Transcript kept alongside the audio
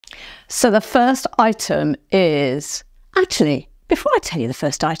So the first item is, actually, before I tell you the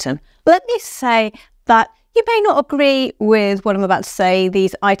first item, let me say that you may not agree with what I'm about to say.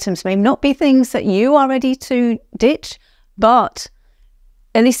 These items may not be things that you are ready to ditch, but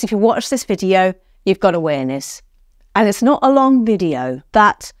at least if you watch this video, you've got awareness. And it's not a long video.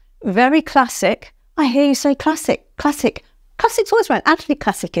 That very classic, I hear you say classic. Classic's always right. Actually,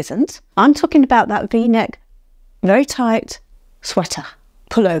 classic isn't. I'm talking about that V-neck, very tight sweater,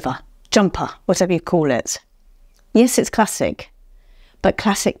 pullover, jumper, whatever you call it. Yes, it's classic, but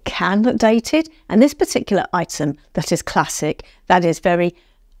classic can look dated. And this particular item that is classic, that is very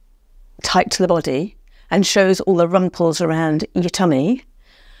tight to the body and shows all the rumples around your tummy,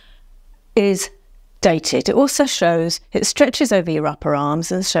 is dated. It also shows, it stretches over your upper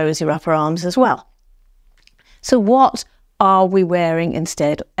arms and shows your upper arms as well. So what are we wearing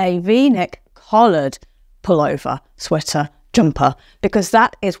instead? A V-neck collared pullover, sweater, jumper, because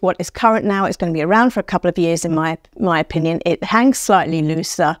that is what is current now. It's going to be around for a couple of years in my opinion. It hangs slightly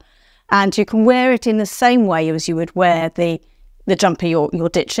looser and you can wear it in the same way as you would wear the jumper you're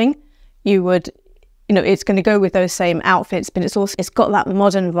ditching. You would, it's going to go with those same outfits, but it's got that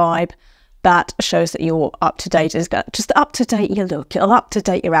modern vibe that shows that you're up to date. It's got just up to date your look, it'll up to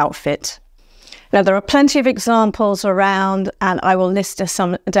date your outfit. Now there are plenty of examples around and I will list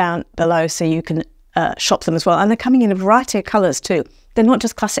some down below so you can shop them as well, and they're coming in a variety of colours too. They're not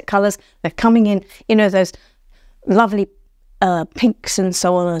just classic colours, they're coming in, those lovely pinks and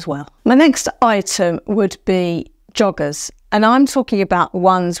so on as well. My next item would be joggers, and I'm talking about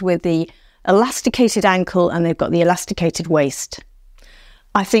ones with the elasticated ankle and they've got the elasticated waist.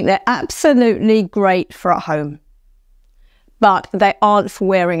 I think they're absolutely great for at home, but they aren't for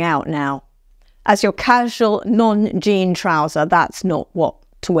wearing out now. As your casual non-jean trouser, that's not what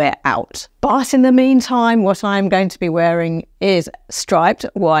to wear out. But in the meantime, what I'm going to be wearing is striped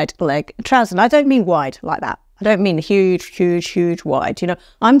wide leg trousers. And I don't mean wide like that. I don't mean huge wide.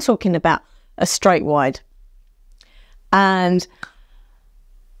 I'm talking about a straight wide. And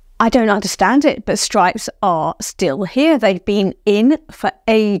I don't understand it, but stripes are still here. They've been in for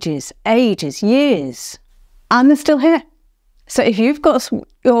ages, years, and they're still here. So if you've got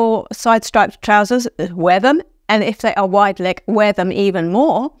your side striped trousers, wear them. And if they are wide leg, wear them even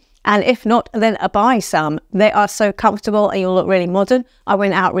more. And if not, then buy some. They are so comfortable and you'll look really modern. I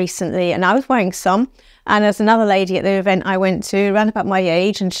went out recently and I was wearing some. And there's another lady at the event I went to, around about my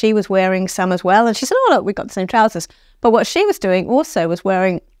age, and she was wearing some as well. And she said, oh, look, we've got the same trousers. But what she was doing also was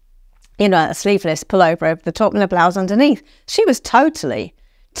wearing, a sleeveless pullover over the top and a blouse underneath. She was totally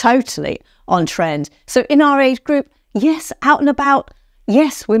on trend. So in our age group, yes, out and about,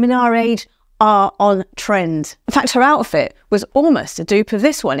 yes, women our age are on trend. In fact, her outfit was almost a dupe of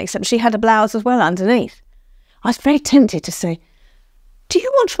this one, except she had a blouse as well underneath. I was very tempted to say, do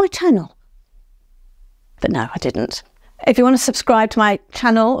you watch my channel? But no, I didn't. If you want to subscribe to my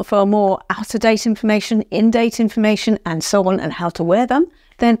channel for more out-of-date information, in-date information, and so on, and how to wear them,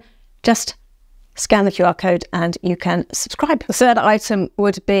 then just scan the QR code and you can subscribe. The third item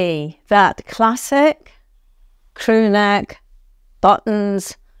would be that classic crew neck,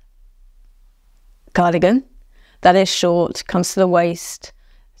 buttons, cardigan that is short, comes to the waist,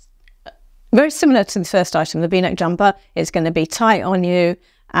 very similar to the first item, the V-neck jumper. It's going to be tight on you,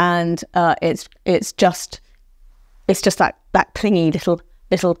 and it's just that clingy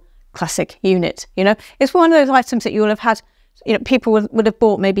little classic unit. It's one of those items that you will have had. People would have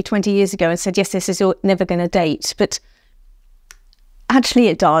bought maybe 20 years ago and said, yes, this is never going to date, but actually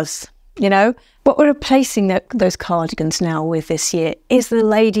it does. What we're replacing those cardigans now with this year is the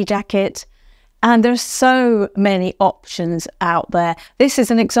lady jacket. And there's so many options out there. This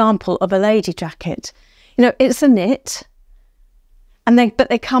is an example of a lady jacket. It's a knit, and they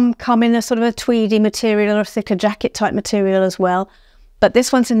come in a sort of a tweedy material or a thicker jacket type material as well. But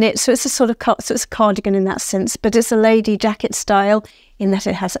this one's a knit, so it's so it's a cardigan in that sense. But it's a lady jacket style in that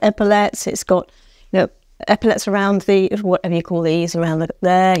it has epaulets. It's got epaulets around the, whatever you call these, around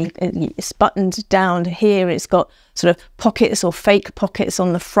there. It's buttoned down here. It's got sort of pockets or fake pockets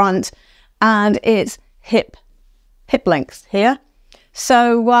on the front. And it's hip length here,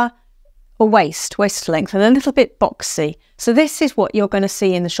 so or waist length, and a little bit boxy. So this is what you're going to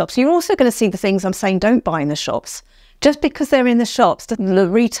see in the shops. You're also going to see the things I'm saying don't buy in the shops. Just because they're in the shops, the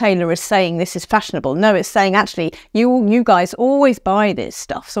retailer is saying this is fashionable. No, it's saying actually you guys always buy this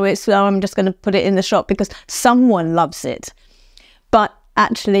stuff. So I'm just going to put it in the shop because someone loves it. But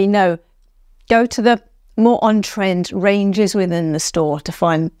actually, no, go to the more on-trend ranges within the store to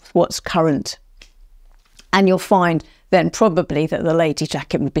find what's current. And you'll find then probably that the lady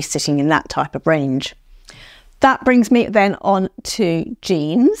jacket would be sitting in that type of range. That brings me then on to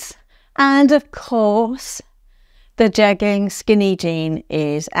jeans. And of course, the jegging skinny jean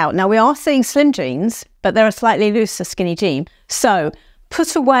is out. Now we are seeing slim jeans, but they're a slightly looser skinny jean. So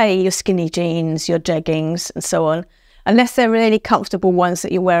put away your skinny jeans, your jeggings and so on, unless they're really comfortable ones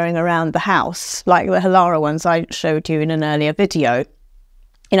that you're wearing around the house, like the Halara ones I showed you in an earlier video.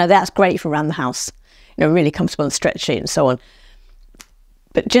 You know, that's great for around the house, you know, really comfortable and stretchy and so on.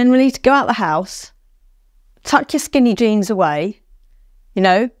 But generally, to go out the house, tuck your skinny jeans away, you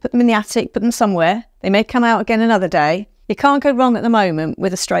know, put them in the attic, put them somewhere. They may come out again another day. You can't go wrong at the moment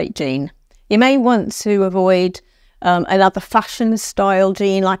with a straight jean. You may want to avoid another fashion style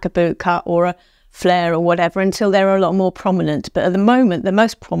jean like a bootcut or a flare or whatever until they're a lot more prominent. But at the moment, the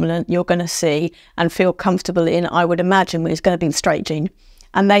most prominent you're going to see and feel comfortable in, I would imagine, is going to be the straight jean.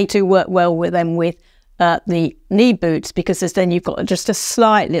 And they do work well with them with the knee boots, because then you've got just a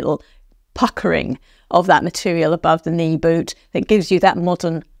slight little puckering of that material above the knee boot that gives you that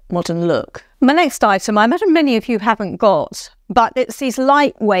modern look. My next item, I imagine many of you haven't got, but it's these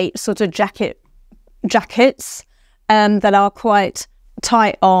lightweight sort of jackets that are quite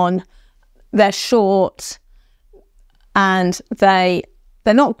tight on. They're short and they're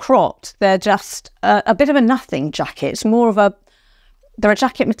not cropped. They're just a bit of a nothing jacket. It's more of they're a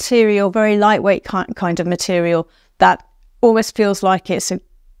jacket material, very lightweight kind of material that almost feels like it's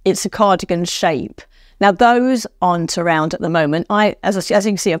a cardigan shape. Now those aren't around at the moment. As you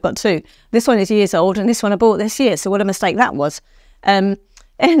can see, I've got two. This one is years old and this one I bought this year. So what a mistake that was.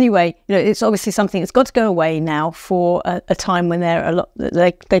 Anyway, you know, it's obviously something that's got to go away now for a time when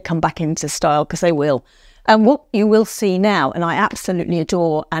they come back into style, because they will. And what you will see now, and I absolutely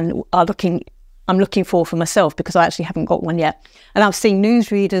adore and I'm looking for myself, because I actually haven't got one yet. And I've seen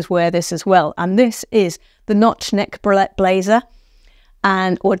newsreaders wear this as well. And this is the notch neck blazer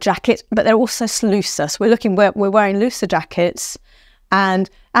or jacket, but they're also looser. So we're wearing looser jackets, and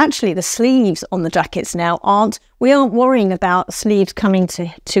actually the sleeves on the jackets now we aren't worrying about sleeves coming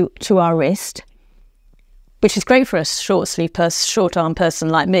to our wrist, which is great for a short arm person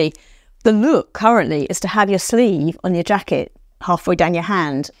like me. The look currently is to have your sleeve on your jacket halfway down your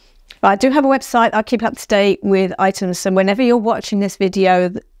hand. I do have a website. I'll keep up to date with items. So whenever you're watching this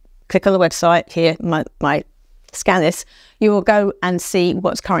video, click on the website here, scan this, you will go and see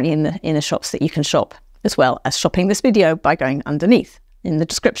what's currently in the shops that you can shop, as well as shopping this video by going underneath in the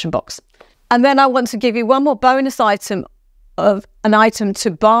description box. And then I want to give you one more bonus item of an item to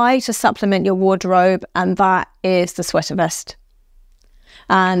buy to supplement your wardrobe, and that is the sweater vest.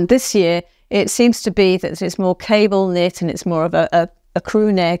 And this year it seems to be that it's more cable knit and it's more of a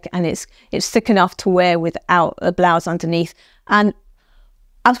crew neck, and it's thick enough to wear without a blouse underneath. And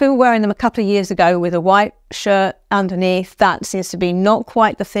as we were wearing them a couple of years ago with a white shirt underneath, that seems to be not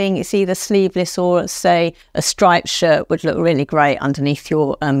quite the thing. It's either sleeveless or, say, a striped shirt would look really great underneath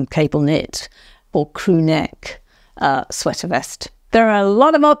your cable knit or crew neck sweater vest. There are a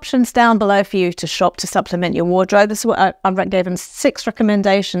lot of options down below for you to shop to supplement your wardrobe. This is what I gave them 6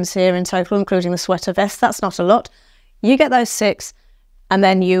 recommendations here in total, including the sweater vest. That's not a lot. You get those 6, and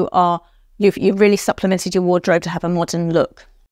then you've really supplemented your wardrobe to have a modern look.